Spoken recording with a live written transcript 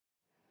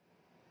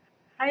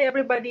Hi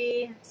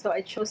everybody! So I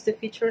chose to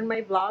feature in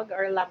my vlog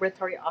our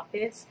laboratory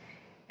office,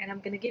 and I'm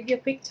going to give you a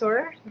quick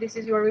tour. This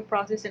is where we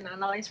process and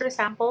analyze our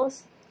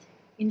samples.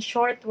 In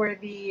short, where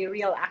the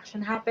real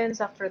action happens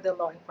after the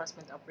law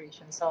enforcement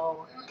operation.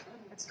 So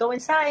let's go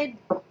inside.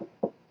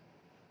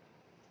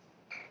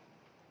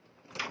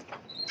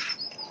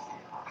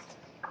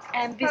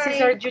 And this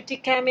is our duty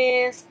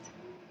chemist.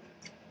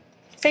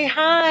 Say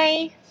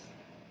hi!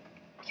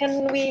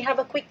 Can we have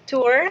a quick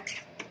tour?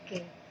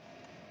 Okay.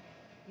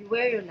 You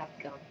wear your lab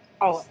gown.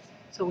 Oh,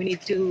 so we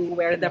need to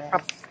wear the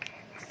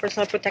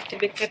personal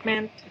protective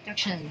equipment.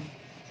 Protection.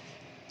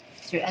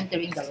 So you're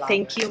entering the lab.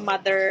 Thank you,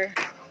 Mother.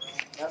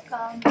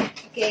 Welcome.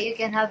 Okay, you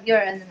can have your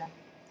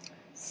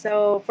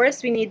So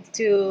first we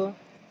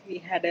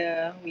had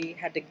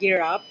a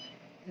gear up,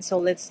 and so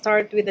let's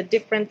start with the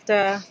different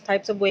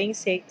types of weighing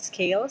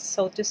scales,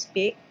 so to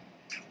speak.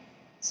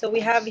 So we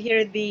have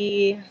here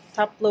the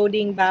top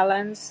loading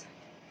balance.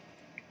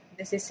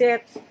 This is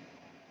it.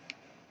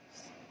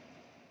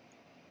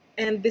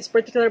 And this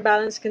particular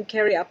balance can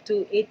carry up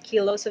to 8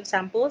 kilos of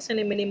samples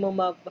and a minimum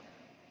of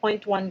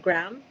 0.1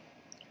 gram.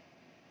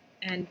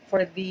 And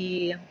for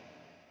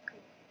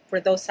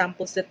those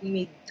samples that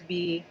need to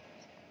be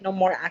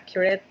more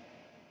accurate,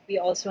 we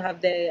also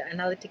have the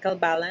analytical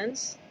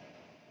balance.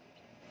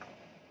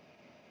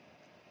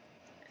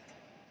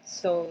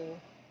 So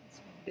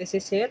this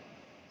is it.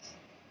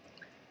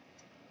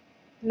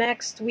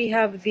 Next, we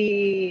have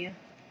the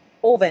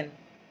oven.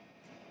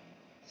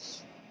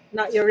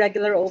 Not your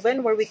regular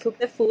oven where we cook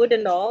the food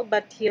and all,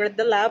 but here at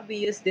the lab we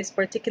use this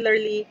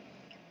particularly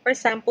for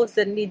samples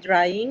that need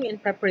drying in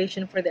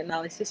preparation for the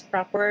analysis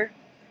proper,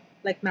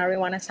 like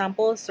marijuana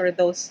samples or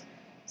those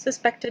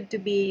suspected to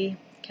be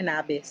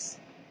cannabis.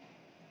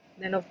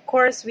 Then of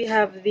course we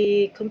have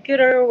the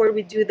computer where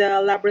we do the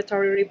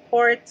laboratory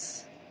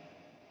reports.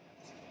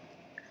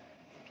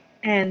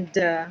 And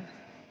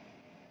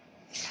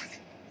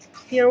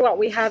here what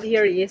we have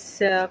here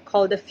is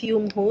called a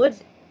fume hood.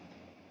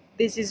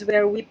 This is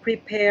where we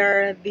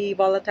prepare the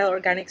volatile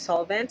organic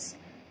solvents,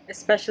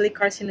 especially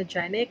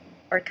carcinogenic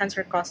or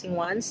cancer-causing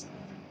ones,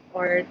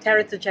 or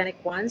teratogenic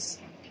ones.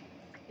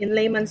 In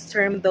layman's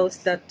term, those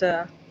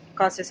that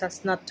causes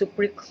us not to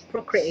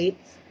procreate.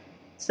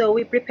 So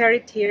we prepare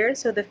it here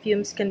so the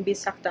fumes can be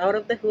sucked out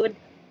of the hood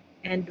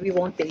and we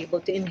won't be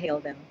able to inhale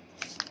them.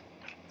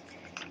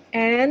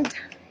 And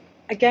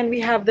again,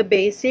 we have the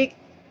basic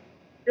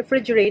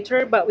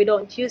refrigerator, but we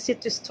don't use it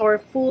to store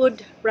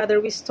food. Rather,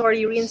 we store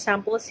urine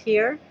samples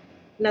here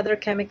and other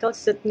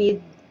chemicals that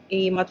need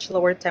a much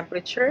lower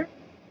temperature.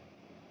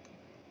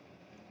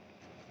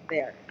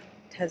 There,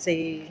 it has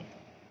a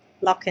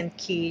lock and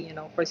key,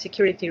 for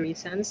security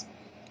reasons.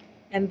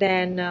 And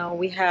then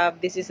we have,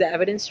 this is the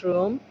evidence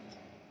room,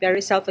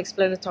 very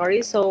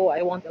self-explanatory, so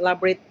I won't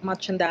elaborate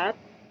much on that.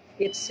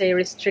 It's a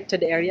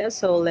restricted area,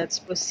 so let's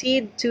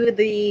proceed to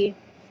the.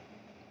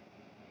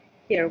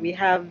 Here we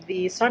have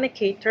the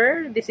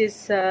sonicator.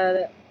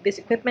 This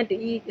equipment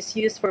is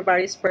used for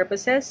various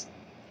purposes,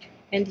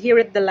 and here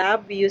at the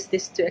lab we use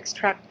this to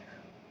extract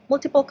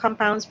multiple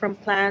compounds from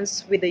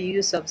plants with the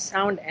use of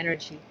sound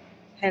energy.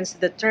 Hence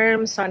the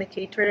term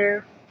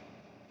sonicator,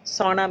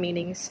 sona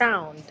meaning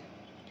sound.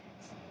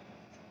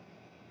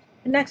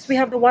 And next we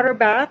have the water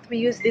bath. We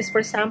use this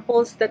for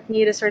samples that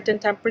need a certain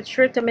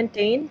temperature to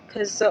maintain,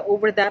 because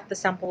over that the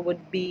sample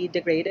would be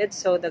degraded,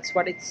 so that's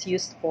what it's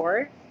used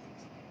for.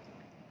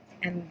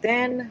 And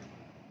then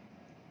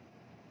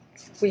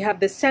we have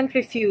the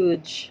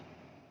centrifuge.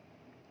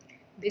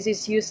 This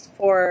is used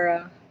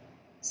for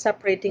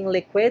separating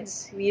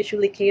liquids. We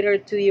usually cater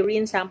to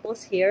urine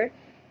samples here,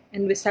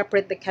 and we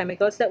separate the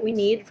chemicals that we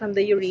need from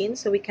the urine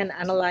so we can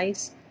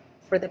analyze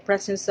for the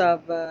presence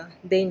of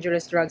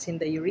dangerous drugs in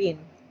the urine.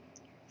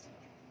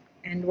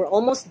 And we're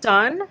almost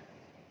done.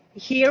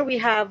 Here we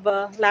have,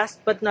 last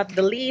but not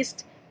the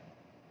least,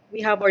 we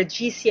have our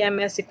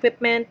GCMS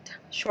equipment,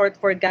 short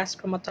for gas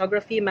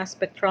chromatography, mass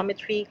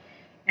spectrometry,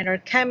 and our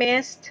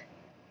chemist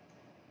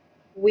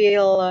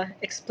will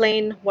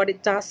explain what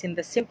it does in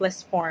the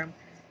simplest form.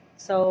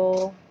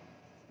 So,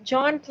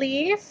 John,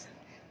 please.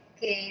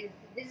 Okay,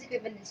 this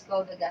equipment is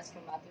called the gas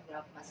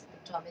chromatograph mass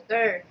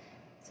spectrometer.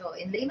 So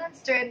in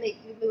layman's term, we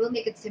will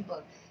make it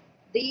simple.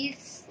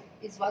 This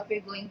is what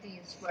we're going to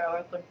use for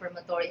our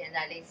confirmatory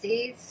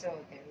analysis. So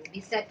there will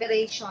be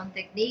separation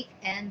technique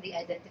and the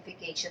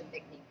identification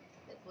technique.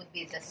 Would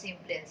be the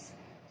simplest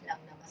lang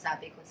na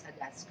masabi ko sa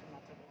gas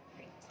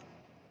chromatography.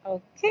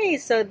 Okay,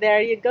 so there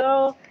you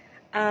go.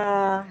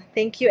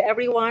 Thank you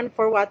everyone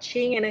for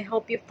watching, and I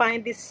hope you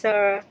find this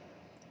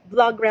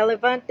vlog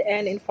relevant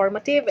and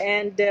informative.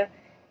 And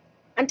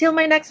until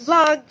my next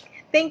vlog,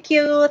 thank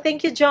you.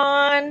 Thank you,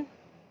 John.